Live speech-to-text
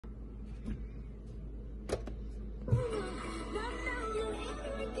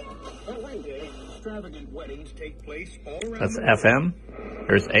extravagant weddings take place all around. That's FM.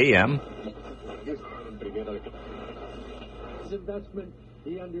 There's AM. Investment,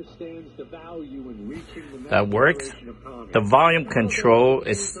 he understands the value in reaching the That works. The volume control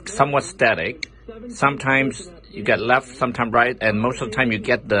is somewhat static. Sometimes you get left, sometimes right, and most of the time you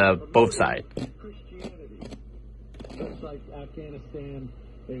get the both sides. Just like Afghanistan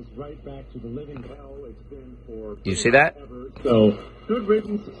is right back to the living hell it's been for. You see that? So, good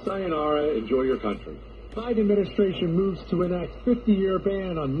riddance, sayonara, enjoy your country. Biden administration moves to enact 50-year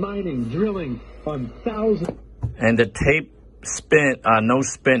ban on mining, drilling on thousands. And the tape no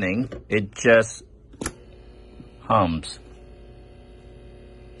spinning, it just hums.